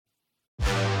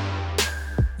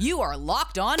You are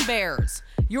Locked On Bears,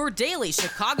 your daily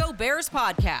Chicago Bears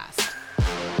podcast.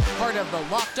 Part of the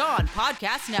Locked On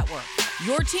Podcast Network,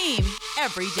 your team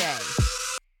every day.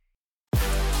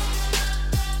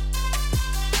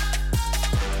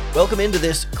 Welcome into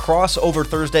this crossover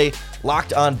Thursday,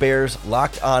 Locked On Bears,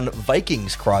 Locked On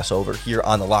Vikings crossover here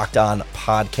on the Locked On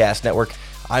Podcast Network.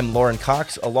 I'm Lauren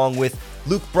Cox, along with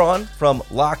Luke Braun from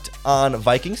Locked On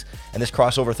Vikings, and this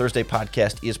crossover Thursday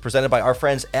podcast is presented by our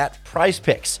friends at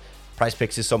PrizePicks.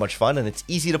 PrizePicks is so much fun, and it's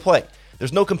easy to play.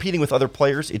 There's no competing with other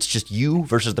players. It's just you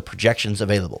versus the projections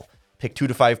available. Pick 2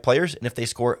 to 5 players, and if they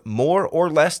score more or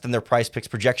less than their PrizePicks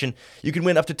projection, you can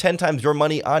win up to 10 times your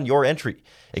money on your entry.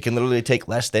 It can literally take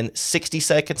less than 60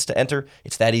 seconds to enter.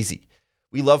 It's that easy.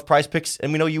 We love PrizePicks,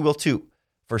 and we know you will too.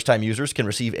 First-time users can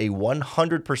receive a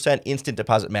 100% instant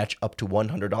deposit match up to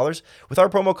 $100 with our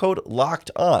promo code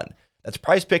LOCKEDON. That's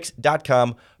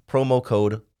prizepicks.com, promo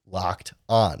code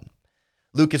LOCKEDON.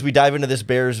 Luke, as we dive into this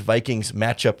Bears-Vikings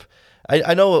matchup,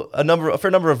 I know a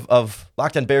fair number of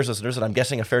Locked On Bears listeners, and I'm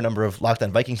guessing a fair number of Locked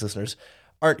On Vikings listeners,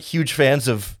 aren't huge fans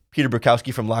of Peter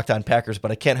Bukowski from Locked On Packers, but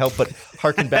I can't help but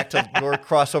harken back to your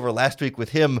crossover last week with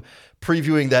him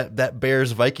previewing that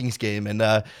Bears-Vikings game,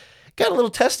 and got a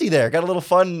little testy there. Got a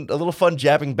little fun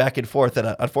jabbing back and forth.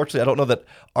 And unfortunately, I don't know that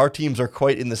our teams are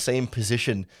quite in the same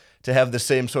position to have the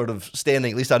same sort of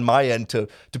standing, at least on my end, to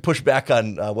push back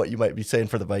on what you might be saying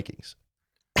for the Vikings.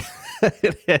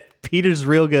 Peter's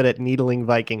real good at needling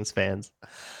Vikings fans.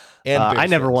 And I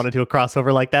never fans. want to do a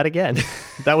crossover like that again.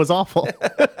 That was awful.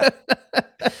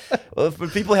 Well,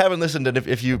 if people haven't listened, and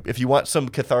if you want some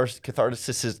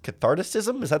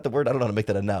catharticism, is that the word? I don't know how to make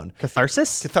that a noun.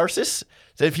 Catharsis? Catharsis?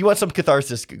 So if you want some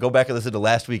catharsis, go back and listen to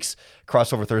last week's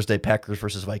crossover Thursday, Packers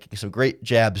versus Vikings. Some great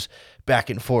jabs back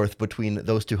and forth between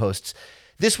those two hosts.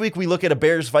 This week, we look at a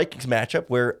Bears-Vikings matchup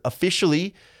where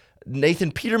officially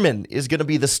Nathan Peterman is going to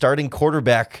be the starting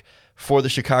quarterback for the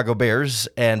Chicago Bears,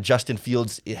 and Justin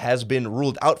Fields has been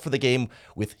ruled out for the game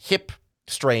with hip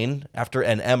strain after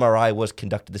an MRI was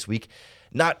conducted this week.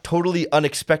 Not totally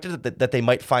unexpected that they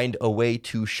might find a way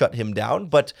to shut him down,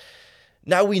 but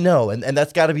now we know, and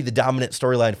that's got to be the dominant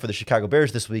storyline for the Chicago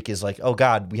Bears this week is like, oh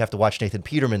God, we have to watch Nathan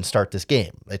Peterman start this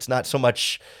game. It's not so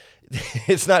much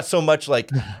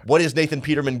like what is Nathan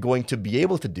Peterman going to be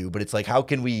able to do, but it's like how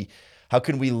can we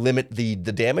limit the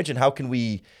damage, and how can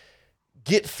we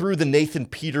get through the Nathan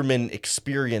Peterman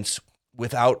experience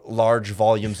without large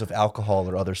volumes of alcohol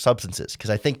or other substances? Because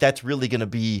I think that's really going to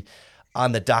be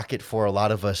on the docket for a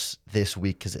lot of us this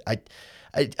week. Because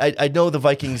I know the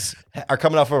Vikings are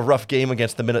coming off of a rough game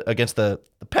against the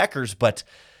Packers, but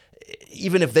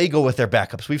even if they go with their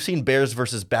backups, we've seen Bears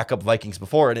versus backup Vikings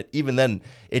before, and even then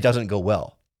it doesn't go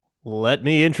well. Let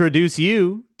me introduce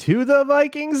you to the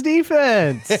Vikings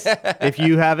defense. If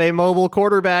you have a mobile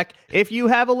quarterback, if you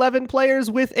have 11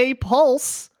 players with a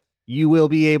pulse, you will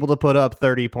be able to put up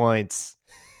 30 points.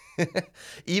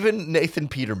 Even Nathan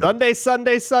Peterman.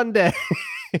 Sunday.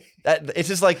 It's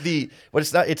just like I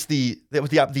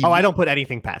don't put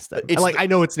anything past them. I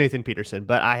know it's Nathan Peterson,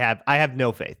 but I have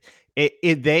no faith.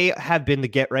 They have been the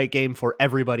get right game for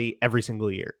everybody every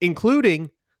single year,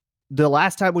 including the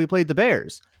last time we played the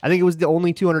Bears. I think it was the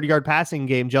only 200-yard passing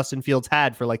game Justin Fields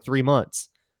had for like 3 months.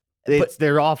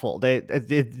 They're awful.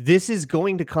 This is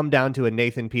going to come down to a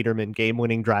Nathan Peterman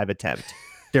game-winning drive attempt.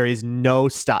 There is no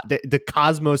stop. The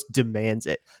cosmos demands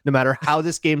it. No matter how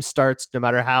this game starts, no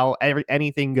matter how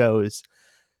anything goes,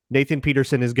 Nathan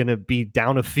Peterson is going to be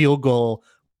down a field goal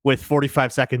with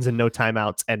 45 seconds and no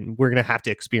timeouts, and we're going to have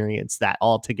to experience that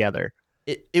all together.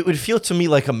 It would feel to me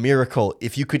like a miracle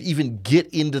if you could even get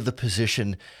into the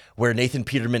position where Nathan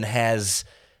Peterman has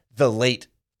the late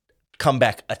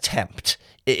comeback attempt.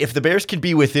 If the Bears can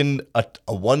be within a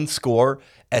one score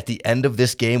at the end of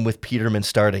this game with Peterman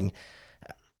starting,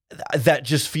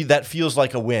 that feels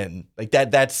like a win. Like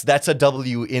that's a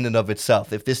W in and of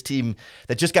itself. If this team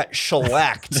that just got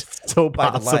shellacked so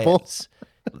by possible.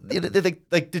 the Lions,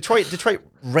 like Detroit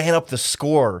ran up the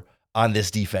score on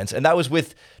this defense, and that was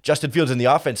with Justin Fields in the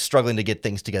offense struggling to get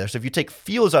things together. So if you take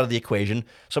Fields out of the equation,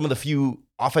 some of the few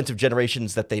offensive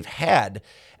generations that they've had,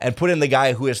 and put in the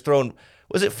guy who has thrown,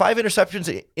 was it 5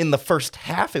 interceptions in the first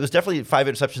half? It was definitely 5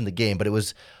 interceptions in the game, but it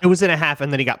was in a half, and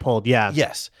then he got pulled. Yeah.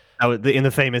 Yes. In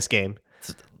the famous game.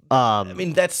 I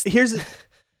mean, go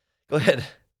ahead.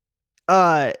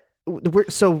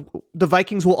 So the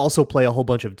Vikings will also play a whole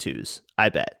bunch of twos, I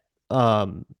bet.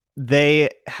 They've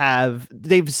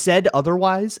said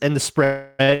otherwise, and the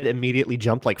spread immediately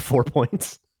jumped like 4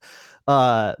 points.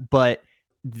 But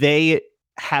they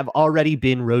have already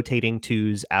been rotating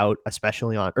twos out,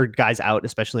 guys out,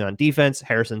 especially on defense.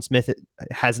 Harrison Smith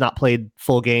has not played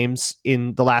full games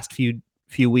in the last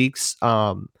few weeks.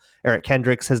 Eric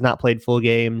Kendricks has not played full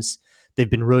games. They've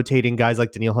been rotating guys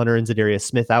like Danielle Hunter and Zadarius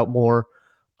Smith out more.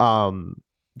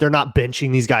 They're not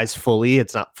benching these guys fully.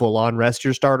 It's not full on rest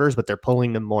your starters, but they're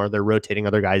pulling them more. They're rotating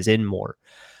other guys in more.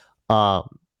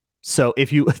 So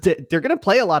they're going to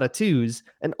play a lot of twos,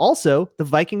 and also the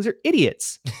Vikings are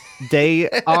idiots. They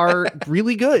are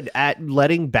really good at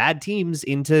letting bad teams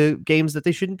into games that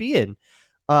they shouldn't be in.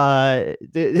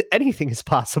 Anything is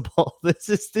possible.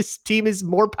 This team is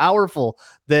more powerful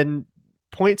than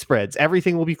point spreads.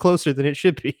 Everything will be closer than it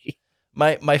should be.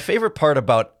 My favorite part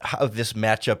about how this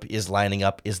matchup is lining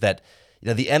up is that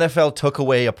the NFL took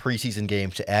away a preseason game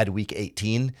to add Week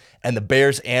 18, and the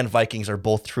Bears and Vikings are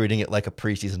both treating it like a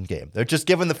preseason game. They're just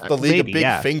giving the league a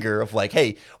big finger of like,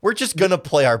 hey, we're just going to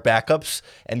play our backups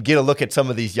and get a look at some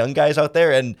of these young guys out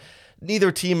there. And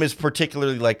neither team is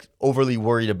particularly like overly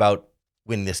worried about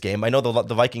winning this game. I know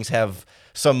the Vikings have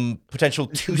some potential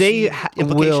two-seed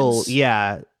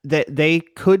implications. They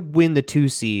could win the 2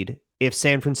 seed if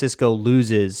San Francisco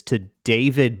loses to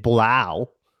David Blau,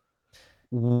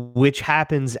 which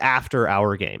happens after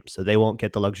our game. So they won't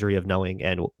get the luxury of knowing,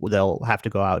 and they'll have to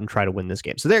go out and try to win this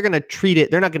game. So they're going to treat it.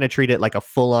 They're not going to treat it like a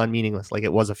full-on meaningless, like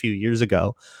it was a few years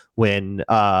ago when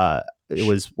it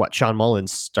was Sean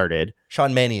Mullins started.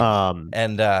 Sean Mannion.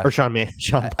 Or Sean Mannion.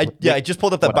 I just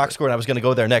pulled up that box score, and I was going to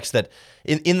go there next. That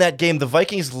in that game, the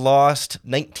Vikings lost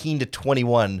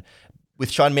 19-21. With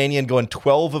Sean Mannion going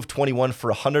 12 of 21 for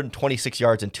 126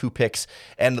 yards and 2 picks.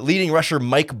 And leading rusher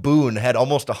Mike Boone had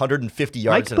almost 150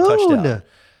 yards and a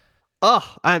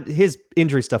touchdown. His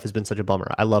injury stuff has been such a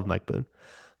bummer. I love Mike Boone.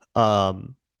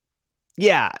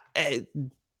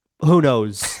 Who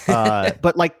knows?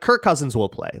 But like Kirk Cousins will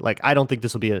play. Like, I don't think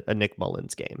this will be a Nick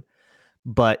Mullins game.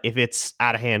 But if it's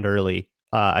out of hand early,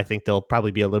 I think they'll probably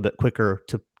be a little bit quicker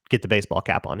to get the baseball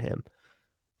cap on him.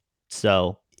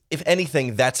 So... if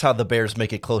anything, that's how the Bears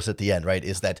make it close at the end, right?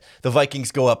 Is that the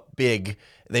Vikings go up big,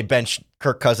 they bench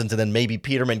Kirk Cousins, and then maybe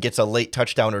Peterman gets a late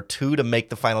touchdown or two to make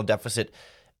the final deficit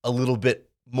a little bit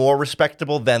more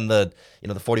respectable than the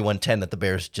 41-10 that the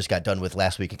Bears just got done with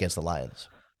last week against the Lions.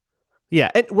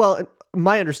 Yeah, and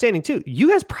my understanding too, you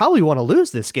guys probably want to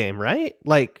lose this game, right?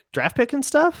 Like draft pick and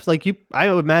stuff. Like I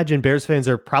would imagine Bears fans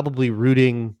are probably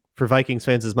rooting for Vikings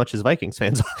fans as much as Vikings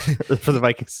fans are for the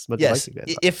Vikings. As much yes, as Vikings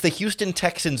fans are. If the Houston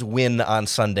Texans win on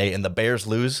Sunday and the Bears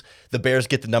lose, the Bears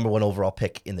get the number 1 overall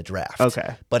pick in the draft.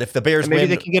 Okay. But if the Bears maybe win...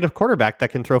 they can get a quarterback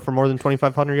that can throw for more than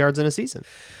 2,500 yards in a season.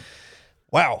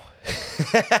 Wow.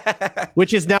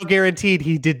 Which is now guaranteed.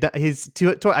 He did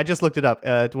I just looked it up.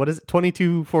 What is it?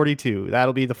 2242.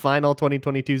 That'll be the final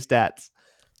 2022 stats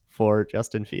for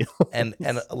Justin Fields. and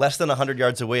less than 100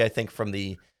 yards away, I think, from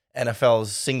the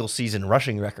NFL's single season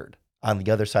rushing record on the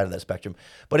other side of that spectrum.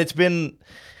 But it's been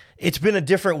a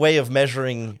different way of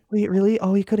measuring. Wait, really?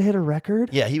 Oh, he could have hit a record?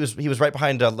 Yeah, he was right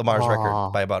behind Lamar's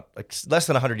record by about less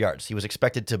than 100 yards. He was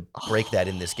expected to break that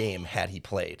in this game had he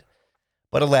played.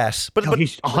 But alas, but he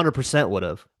 100% would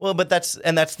have. Well, but that's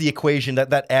the equation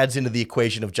that adds into the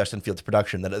equation of Justin Fields'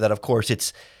 production. That of course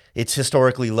it's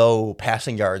historically low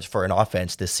passing yards for an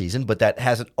offense this season, but that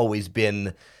hasn't always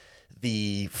been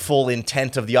the full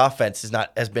intent of the offense. Has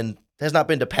not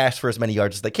been to pass for as many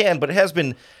yards as they can, but it has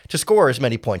been to score as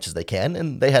many points as they can.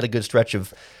 And they had a good stretch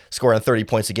of scoring 30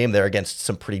 points a game there against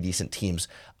some pretty decent teams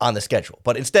on the schedule.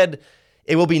 But instead,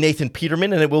 it will be Nathan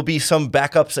Peterman, and it will be some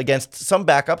backups against some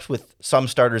backups with some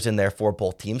starters in there for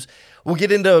both teams. We'll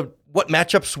get into what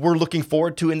matchups we're looking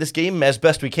forward to in this game as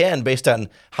best we can based on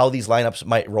how these lineups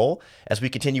might roll as we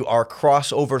continue our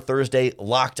crossover Thursday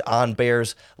Locked On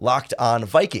Bears, Locked On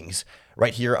Vikings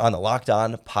right here on the Locked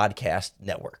On Podcast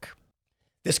Network.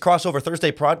 This Crossover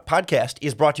Thursday podcast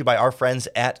is brought to you by our friends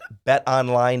at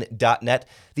betonline.net,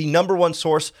 the number one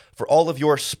source for all of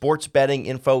your sports betting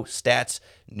info, stats,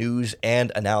 news,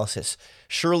 and analysis.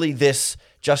 Surely this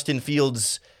Justin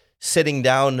Fields sitting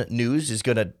down news is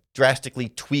going to drastically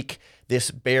tweak this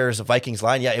Bears-Vikings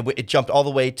line. Yeah, it jumped all the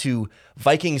way to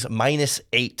Vikings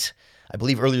 -8. I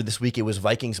believe earlier this week it was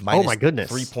Vikings minus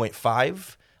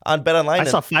 3.5 on BetOnline. I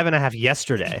saw 5.5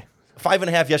 yesterday.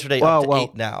 5.5 yesterday, up to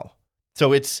 8 now.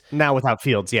 So it's now without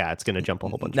Fields. Yeah, it's going to jump a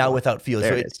whole bunch. Now without Fields.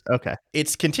 There it is. Okay.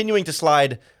 It's continuing to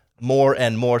slide more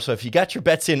and more. So if you got your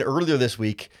bets in earlier this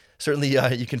week, certainly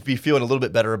you can be feeling a little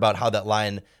bit better about how that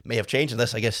line may have changed,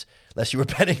 unless you were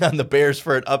betting on the Bears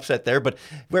for an upset there. But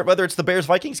whether it's the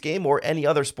Bears-Vikings game or any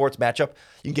other sports matchup,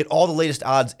 you can get all the latest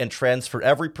odds and trends for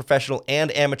every professional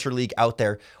and amateur league out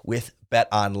there with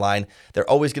BetOnline. They're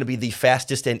always going to be the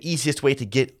fastest and easiest way to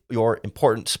get your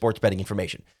important sports betting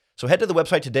information. So head to the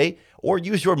website today or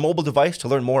use your mobile device to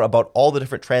learn more about all the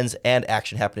different trends and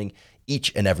action happening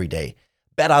each and every day.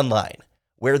 BetOnline,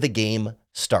 where the game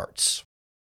starts.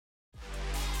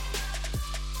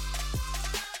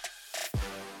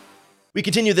 We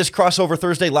continue this crossover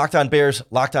Thursday, Locked On Bears,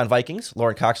 Locked On Vikings.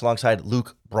 Lauren Cox alongside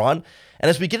Luke Braun. And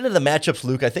as we get into the matchups,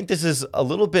 Luke, I think this is a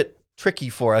little bit tricky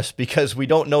for us because we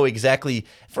don't know exactly,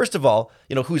 first of all,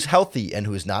 who's healthy and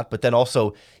who's not, but then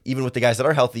also, even with the guys that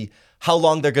are healthy, how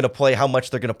long they're going to play, how much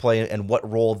they're going to play, and what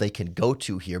role they can go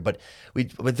to here. But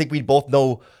I think we both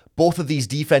know both of these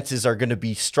defenses are going to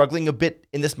be struggling a bit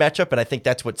in this matchup, and I think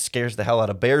that's what scares the hell out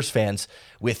of Bears fans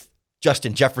with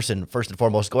Justin Jefferson, first and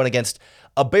foremost, going against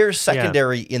a Bears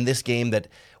secondary in this game that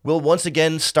will once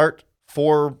again start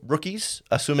 4 rookies,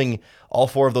 assuming all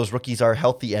 4 of those rookies are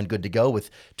healthy and good to go,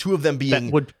 with 2 of them being...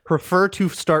 That would prefer to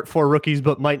start 4 rookies,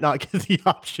 but might not get the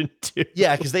option to.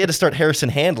 Yeah, because they had to start Harrison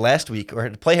Hand last week, or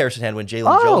had to play Harrison Hand when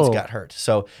Jalen Jones got hurt.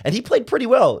 So, and he played pretty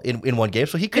well in one game,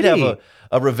 so he could have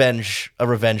a revenge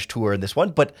tour in this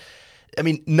one. But, I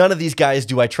mean, none of these guys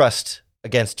do I trust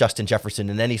against Justin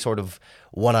Jefferson in any sort of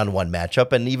one-on-one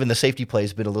matchup, and even the safety play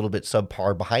has been a little bit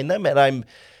subpar behind them, and I'm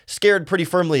scared pretty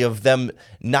firmly of them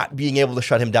not being able to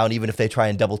shut him down even if they try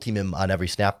and double team him on every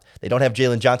snap. They don't have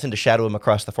Jalen Johnson to shadow him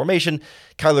across the formation.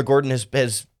 Kyler Gordon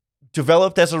has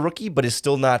developed as a rookie, but is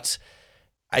still not,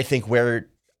 I think, where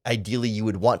ideally you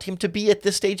would want him to be at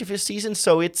this stage of his season,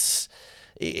 so it's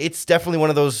definitely one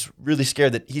of those really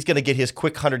scared that he's going to get his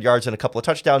quick 100 yards and a couple of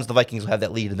touchdowns. The Vikings will have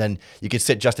that lead, and then you could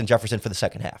sit Justin Jefferson for the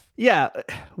second half. Yeah,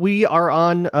 we are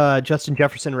on Justin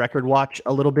Jefferson record watch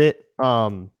a little bit,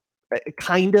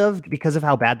 kind of, because of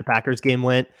how bad the Packers game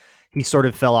went. He sort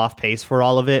of fell off pace for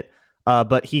all of it,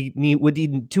 but he would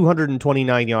need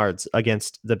 229 yards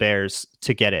against the Bears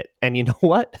to get it. And you know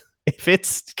what? If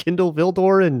it's Kindle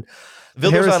Vildor and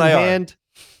Harrison Hand...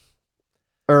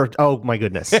 oh my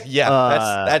goodness. Yeah,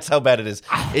 that's how bad it is.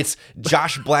 It's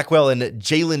Josh Blackwell and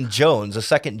Jalen Jones, a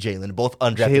second Jalen, both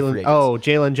undrafted free agents. Oh,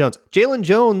 Jalen Jones. Jalen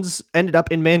Jones ended up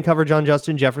in man coverage on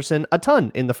Justin Jefferson a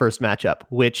ton in the first matchup,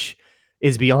 which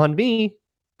is beyond me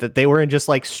that they were in just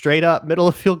like straight up middle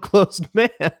of field closed man.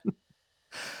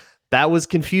 That was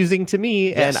confusing to me,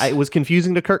 yes. And it was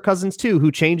confusing to Kirk Cousins too,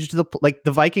 who changed the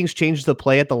Vikings changed the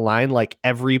play at the line like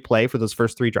every play for those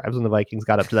first 3 drives when the Vikings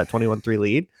got up to that 21-3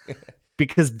 lead.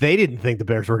 Because they didn't think the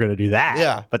Bears were going to do that.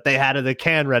 Yeah. But they had the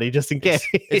can ready just in case.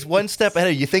 It's one step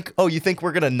ahead. You think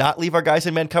we're going to not leave our guys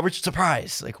in man coverage?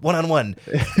 Surprise. Like one-on-one.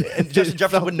 And Justin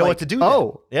Jefferson wouldn't know what to do.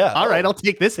 Oh, then. Yeah. All right. I'll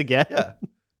take this again. Yeah.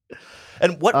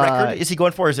 And what record is he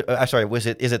going for? Is it,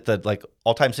 is it the like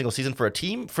all-time single season for a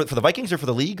team for the Vikings or for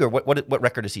the league, or what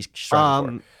record is he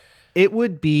striving for? It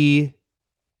would be,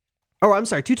 I'm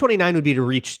sorry. 229 would be to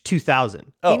reach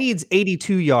 2,000. He needs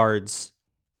 82 yards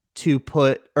to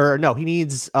put, he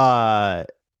needs didn't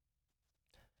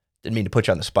mean to put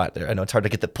you on the spot there. I know it's hard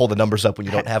to pull the numbers up when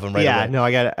you don't have them right away. No,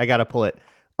 I got to pull it.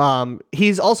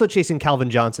 He's also chasing Calvin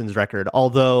Johnson's record,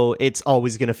 although it's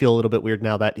always going to feel a little bit weird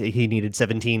now that he needed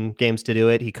 17 games to do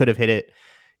it. He could have hit it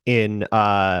in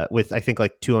with I think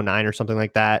like 209 or something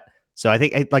like that. So I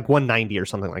think like 190 or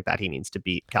something like that. He needs to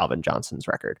beat Calvin Johnson's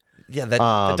record. Yeah,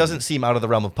 that doesn't seem out of the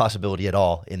realm of possibility at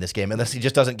all in this game, unless he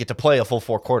just doesn't get to play a full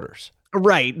 4 quarters.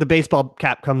 Right. The baseball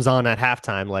cap comes on at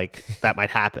halftime. Like that might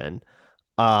happen.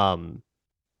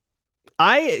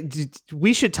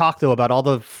 We should talk though about all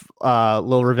the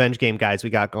little revenge game guys we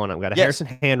got going on. We got a Harrison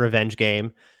Hand revenge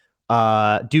game,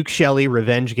 Duke Shelley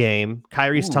revenge game,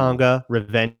 Kyrie's Tonga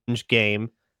revenge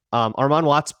game. Armon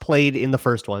Watts played in the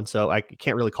first one, so I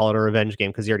can't really call it a revenge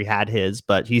game because he already had his,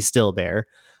 but he's still there.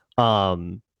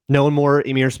 No more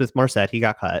Emir Smith-Marset. He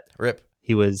got cut. Rip.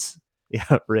 He was,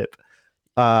 rip.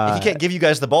 He can't give you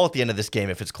guys the ball at the end of this game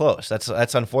if it's close.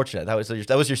 That's unfortunate.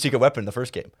 That was your secret weapon in the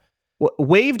first game.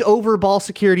 Waived over ball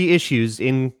security issues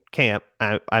in camp.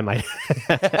 I might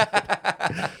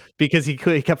because he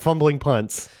kept fumbling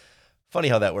punts. Funny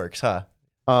how that works, huh?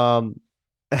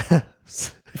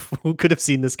 Who could have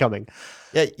seen this coming?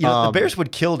 Yeah, the Bears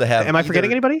would kill to have. Am I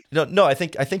forgetting anybody? No. I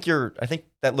think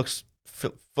that looks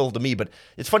full to me, but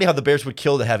it's funny how the Bears would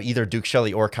kill to have either Duke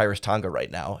Shelley or Khyiris Tonga right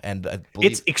now. And I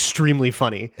believe it's extremely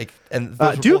funny. And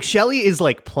Duke Shelley is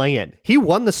like playing. He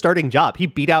won the starting job. He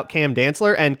beat out Cam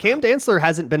Dantzler, and Cam Dantzler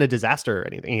hasn't been a disaster or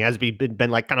anything. He has been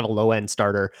like kind of a low end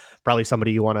starter, probably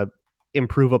somebody you want to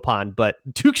improve upon. But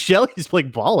Duke Shelley's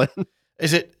like balling.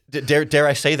 Is it dare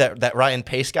I say that Ryan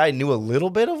Pace guy knew a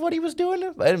little bit of what he was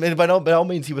doing? I mean, by all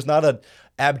means, he was not an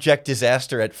abject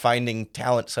disaster at finding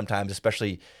talent sometimes,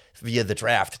 especially via the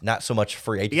draft. Not so much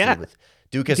free agency. Yeah. With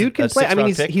Duke can play. I mean,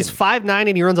 he's 5'9"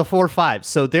 and he runs a 4.5,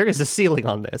 so there is a ceiling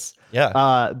on this.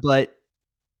 Yeah. But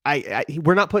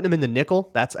we're not putting him in the nickel.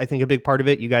 That's, I think, a big part of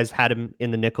it. You guys had him in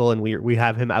the nickel, and we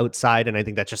have him outside, and I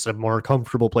think that's just a more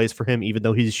comfortable place for him, even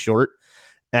though he's short.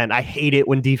 And I hate it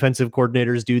when defensive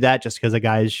coordinators do that just because a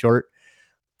guy is short.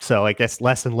 So I guess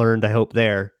lesson learned, I hope,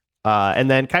 there.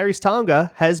 And then Khyiris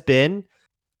Tonga has been,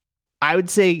 I would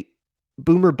say,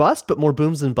 boomer bust, but more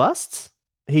booms than busts.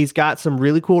 He's got some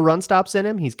really cool run stops in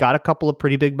him. He's got a couple of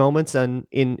pretty big moments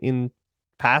in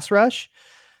pass rush.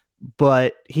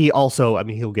 But he also, I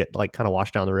mean, he'll get like kind of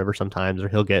washed down the river sometimes, or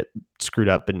he'll get screwed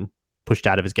up and pushed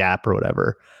out of his gap or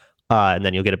whatever. And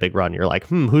then you'll get a big run. You're like,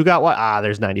 who got what?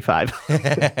 There's 95.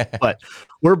 But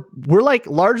we're like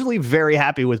largely very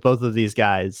happy with both of these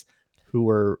guys who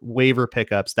were waiver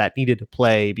pickups that needed to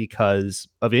play because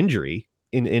of injury.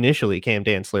 Initially, Cam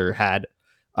Dantzler had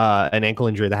an ankle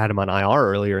injury that had him on IR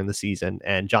earlier in the season,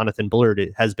 and Jonathan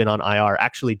Bullard has been on IR.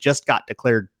 Actually, just got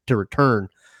declared to return.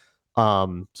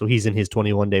 So he's in his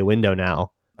 21-day window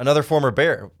now. Another former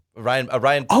Bear. Ryan.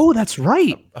 Oh, that's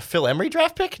right. A Phil Emery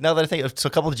draft pick. Now that I think it's a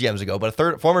couple of GMs ago,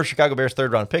 but former Chicago Bears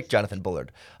 3rd round pick, Jonathan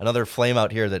Bullard, another flame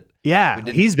out here that. Yeah,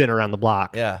 he's been around the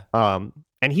block. Yeah.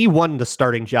 And he won the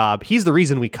starting job. He's the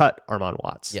reason we cut Armon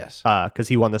Watts. Yes. Because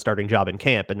he won the starting job in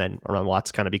camp, and then Armon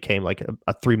Watts kind of became like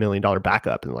a $3 million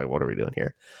backup, and like, what are we doing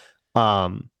here?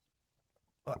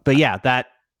 But yeah,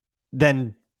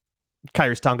 then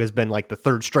Khyiris Tonga has been like the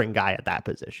 3rd string guy at that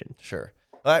position. Sure.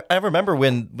 I remember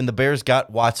when the Bears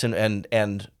got Watson and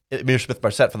Ihmir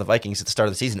Smith-Marsette from the Vikings at the start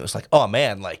of the season. It was like, oh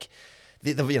man, like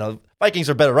the Vikings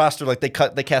are a better roster. Like they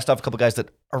cast off a couple guys that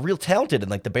are real talented, and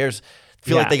like the Bears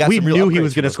feel like they got. We some real knew he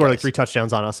was going to score like 3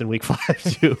 touchdowns on us in week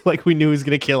 5 too. Like we knew he was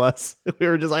going to kill us. We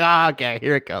were just like, okay,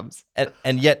 here it comes.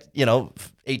 And yet,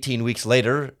 18 weeks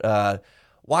later,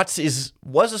 Watts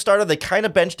was a starter. They kind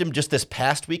of benched him just this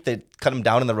past week. They cut him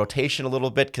down in the rotation a little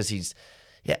bit because he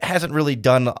hasn't really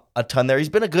done a ton there. He's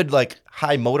been a good, like,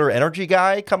 high motor energy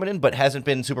guy coming in, but hasn't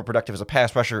been super productive as a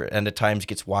pass rusher, and at times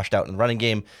gets washed out in the running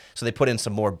game. So they put in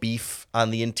some more beef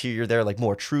on the interior there, like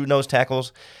more true nose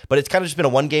tackles. But it's kind of just been a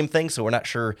one-game thing, so we're not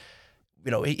sure.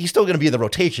 He's still going to be in the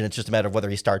rotation. It's just a matter of whether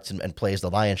he starts and plays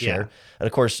the lion's share. And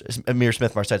of course, Ihmir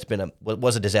Smith-Marsette's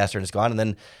was a disaster and is gone. And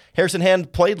then Harrison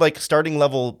Hand played like starting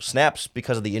level snaps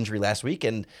because of the injury last week,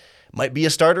 and might be a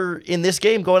starter in this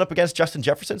game going up against Justin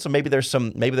Jefferson. So maybe there's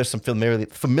some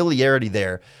familiarity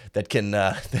there that can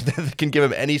that can give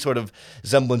him any sort of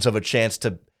semblance of a chance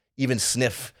to even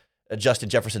sniff Justin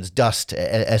Jefferson's dust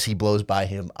as he blows by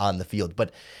him on the field.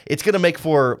 But it's going to make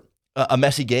for a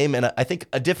messy game, and I think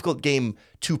a difficult game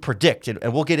to predict.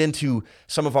 And we'll get into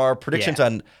some of our predictions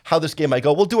on how this game might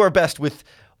go. We'll do our best with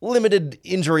limited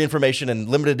injury information and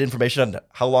limited information on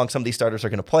how long some of these starters are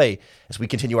going to play as we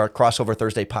continue our Crossover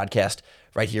Thursday podcast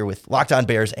right here with Locked On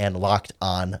Bears and Locked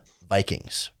On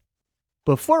Vikings.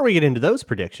 Before we get into those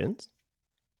predictions,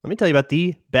 let me tell you about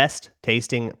the best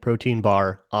tasting protein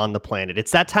bar on the planet.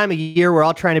 It's that time of year we're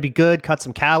all trying to be good, cut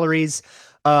some calories,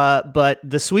 but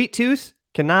the sweet tooth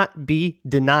cannot be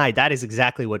denied. That is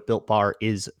exactly what Built Bar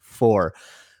is for.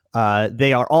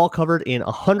 They are all covered in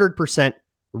 100%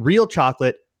 real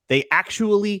chocolate. They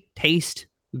actually taste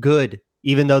good,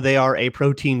 even though they are a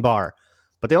protein bar.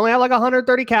 But they only have like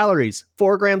 130 calories,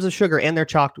 4 grams of sugar, and they're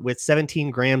chocked with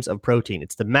 17 grams of protein.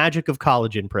 It's the magic of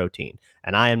collagen protein,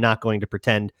 and I am not going to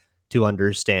pretend to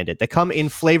understand it. They come in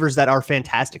flavors that are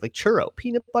fantastic, like churro,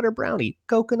 peanut butter brownie,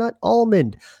 coconut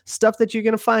almond, stuff that you're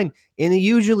going to find in the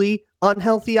usually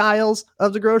unhealthy aisles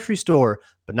of the grocery store,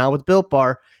 but not with Built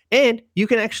Bar. And you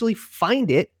can actually find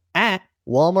it at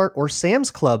Walmart or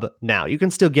Sam's Club now. You can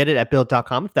still get it at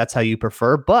Built.com if that's how you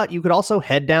prefer, but you could also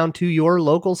head down to your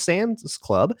local Sam's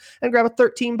Club and grab a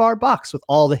 13-bar box with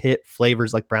all the hit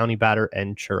flavors like brownie batter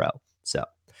and churro. So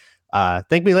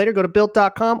thank me later. Go to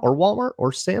Built.com or Walmart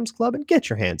or Sam's Club and get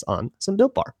your hands on some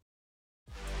Built Bar.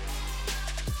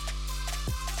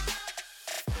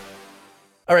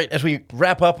 All right, as we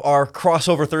wrap up our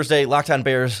crossover Thursday, Locked On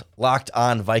Bears, Locked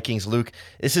On Vikings, Luke,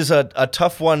 this is a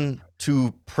tough one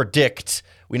to predict.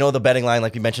 We know the betting line,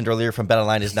 like we mentioned earlier from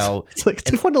BetOnline, is now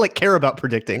it's fun to care about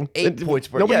predicting. 8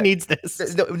 points. Nobody needs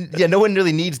this. No one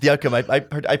really needs the outcome.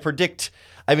 I predict.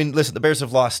 I mean, listen, the Bears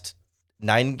have lost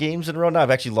 9 games in a row now.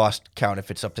 I've actually lost count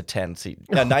if it's up to 10. See,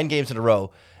 9 games in a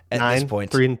row at this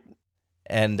point. 3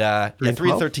 and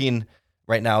 3-13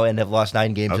 right now, and have lost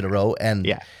 9 games in a row. And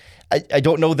yeah. I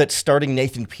don't know that starting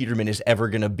Nathan Peterman is ever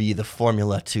going to be the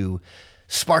formula to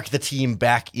spark the team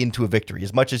back into a victory.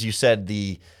 As much as you said,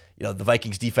 the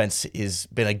Vikings defense has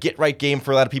been a get-right game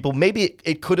for a lot of people. Maybe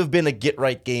it could have been a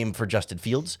get-right game for Justin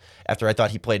Fields after I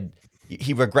thought he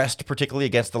regressed particularly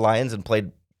against the Lions and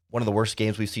played one of the worst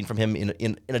games we've seen from him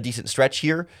in a decent stretch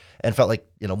here, and felt like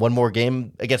one more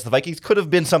game against the Vikings could have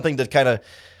been something to kind of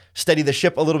steady the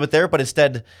ship a little bit there, but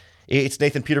instead it's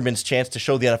Nathan Peterman's chance to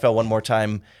show the NFL one more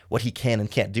time what he can and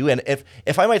can't do. And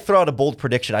if I might throw out a bold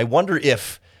prediction, I wonder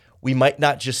if we might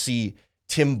not just see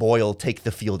Tim Boyle take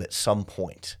the field at some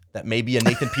point. That maybe a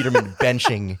Nathan Peterman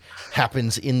benching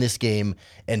happens in this game,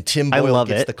 and Tim Boyle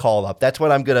gets the call up. That's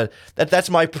what I'm gonna. That's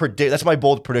my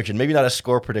bold prediction. Maybe not a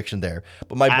score prediction there,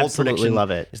 but my bold prediction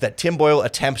is that Tim Boyle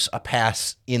attempts a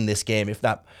pass in this game, if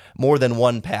not more than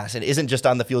one pass, and isn't just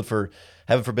on the field for,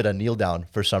 heaven forbid, a kneel down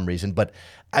for some reason. But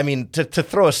I mean, to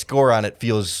throw a score on it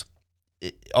feels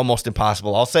almost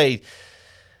impossible. I'll say,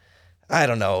 I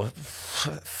don't know,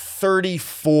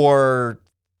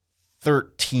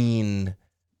 34-13.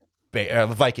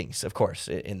 Vikings, of course,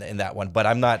 in that one, but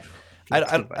I'm not. I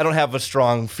don't have a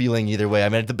strong feeling either way. I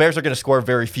mean, the Bears are going to score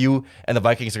very few, and the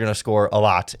Vikings are going to score a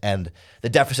lot, and the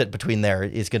deficit between there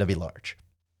is going to be large.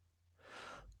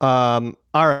 All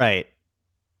right,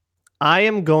 I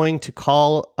am going to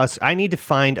call us. I need to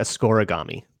find a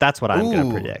scoregami. That's what I'm going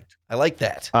to predict. I like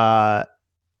that.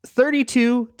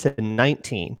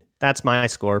 32-19. That's my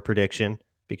score prediction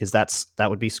because that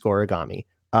would be scoregami.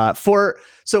 For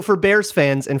Bears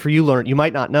fans and for you, Lauren, you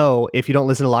might not know if you don't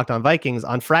listen to Locked On Vikings,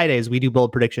 on Fridays we do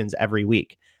bold predictions every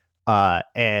week.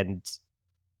 And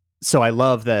so I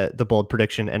love the bold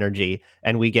prediction energy,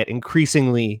 and we get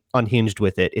increasingly unhinged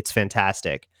with it. It's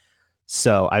fantastic.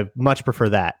 So I much prefer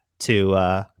that to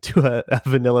a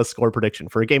vanilla score prediction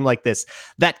for a game like this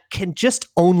that can just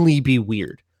only be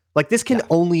weird. Like this can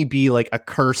only be like a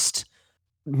cursed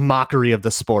mockery of the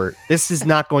sport. This is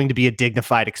not going to be a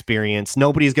dignified experience.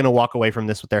 Nobody's going to walk away from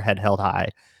this with their head held high.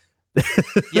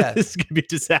 Yeah, this is going to be a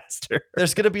disaster.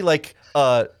 There's going to be like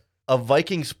a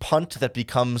Vikings punt that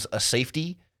becomes a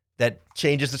safety that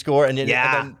changes the score, and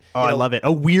then, I love it.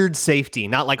 A weird safety,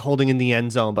 not like holding in the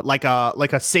end zone, but like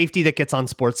a safety that gets on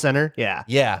SportsCenter.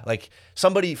 Yeah, like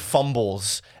somebody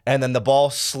fumbles and then the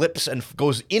ball slips and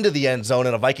goes into the end zone,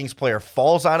 and a Vikings player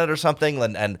falls on it or something,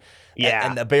 and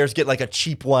the Bears get like a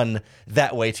cheap one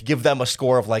that way to give them a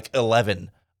score of like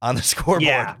 11 on the scoreboard.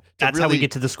 Yeah, that's how we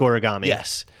get to the scoregami.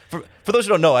 Yes. For those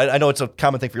who don't know, I know it's a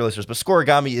common thing for your listeners, but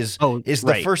scoregami is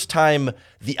the first time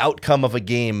the outcome of a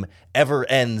game ever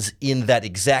ends in that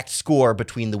exact score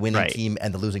between the winning team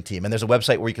and the losing team. And there's a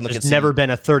website where you can look at. There's never been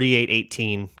a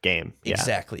 38-18 game. Yeah.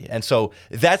 Exactly. And so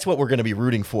that's what we're going to be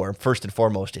rooting for first and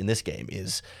foremost in this game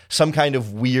is some kind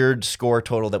of weird score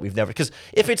total that we've never, because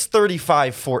if it's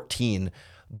 35-14,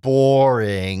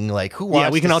 boring. Like who wants?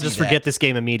 Yeah, we can to all see just that? forget this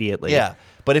game immediately. Yeah.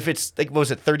 But if it's like, what was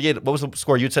it, 38? What was the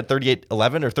score? You had said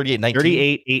 38-11 or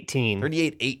 38-19? 38-18.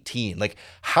 38-18. Like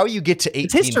how you get to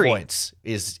 18 points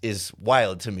is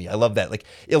wild to me. I love that. Like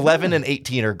 11 and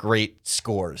 18 are great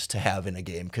scores to have in a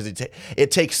game because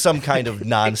it takes some kind of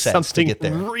nonsense to get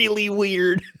there. Really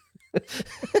weird.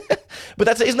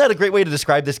 But isn't that a great way to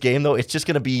describe this game though? It's just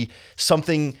going to be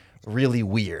something really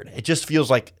weird. It just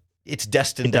feels like it's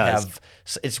destined to have.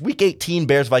 It's week 18.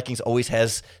 Bears Vikings always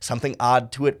has something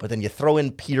odd to it, but then you throw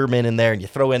in Peterman in there, and you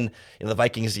throw in the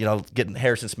Vikings. Getting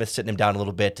Harrison Smith sitting him down a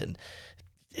little bit, and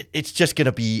it's just going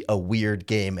to be a weird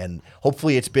game. And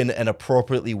hopefully, it's been an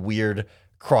appropriately weird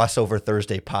crossover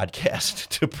Thursday podcast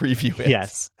to preview it.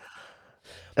 Yes,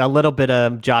 a little bit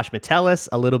of Josh Metellus,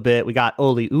 a little bit. We got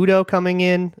Oli Udoh coming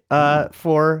in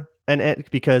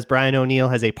because Brian O'Neill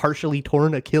has a partially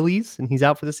torn Achilles and he's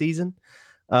out for the season.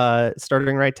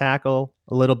 Starting right tackle,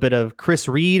 a little bit of Chris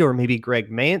Reed or maybe Greg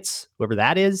Mance, whoever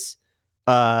that is.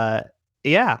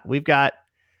 We've got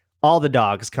all the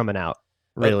dogs coming out.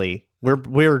 Really,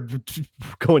 we're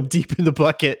going deep in the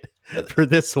bucket for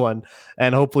this one,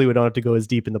 and hopefully we don't have to go as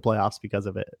deep in the playoffs because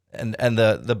of it. And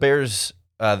the Bears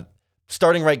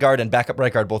starting right guard and backup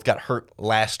right guard both got hurt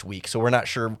last week, so we're not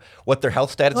sure what their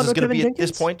health status is going to be at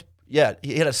this point. Yeah,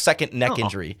 he had a second neck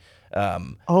injury.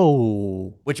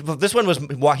 Which this one was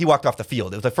he walked off the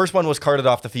field. The first one was carted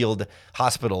off the field,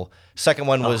 hospital. Second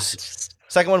one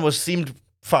was seemed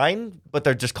fine, but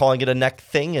they're just calling it a neck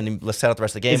thing, and let's set out the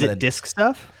rest of the game. Is it disc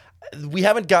stuff? We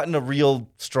haven't gotten a real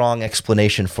strong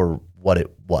explanation for what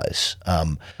it was.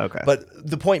 Okay. But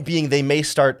the point being, they may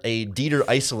start a Dieter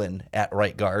Iselin at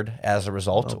right guard as a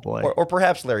result, or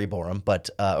perhaps Larry Borum,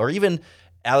 but or even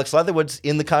Alex Leatherwood's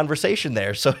in the conversation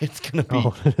there. So it's gonna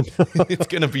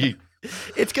be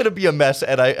it's gonna be a mess,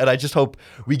 and I just hope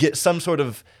we get some sort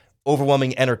of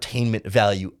overwhelming entertainment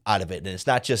value out of it, and it's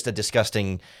not just a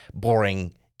disgusting,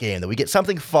 boring game, that we get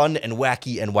something fun and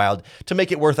wacky and wild to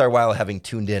make it worth our while having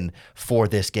tuned in for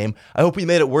this game. I hope we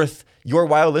made it worth your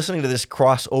while listening to this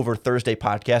Crossover Thursday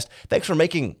podcast. Thanks for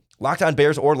making Locked On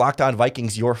Bears or Locked On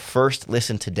Vikings your first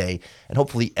listen today, and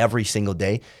hopefully every single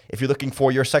day. If you're looking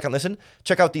for your second listen,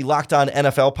 check out the Locked On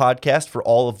NFL podcast for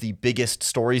all of the biggest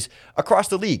stories across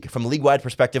the league. From a league-wide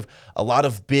perspective, a lot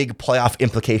of big playoff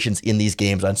implications in these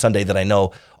games on Sunday that I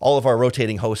know all of our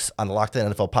rotating hosts on the Locked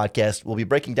On NFL podcast will be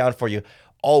breaking down for you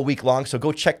all week long. So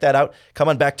go check that out. Come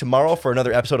on back tomorrow for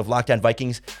another episode of Locked On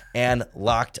Vikings and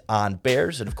Locked On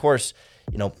Bears. And of course,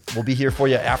 we'll be here for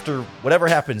you after whatever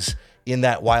happens in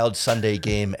that wild Sunday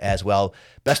game as well.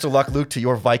 Best of luck, Luke, to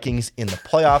your Vikings in the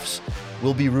playoffs.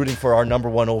 We'll be rooting for our number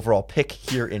 1 overall pick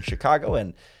here in Chicago,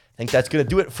 and I think that's going to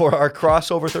do it for our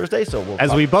Crossover Thursday. So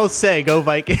we both say, go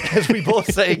Vikings. As we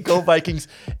both say, go Vikings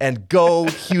and go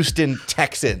Houston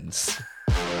Texans.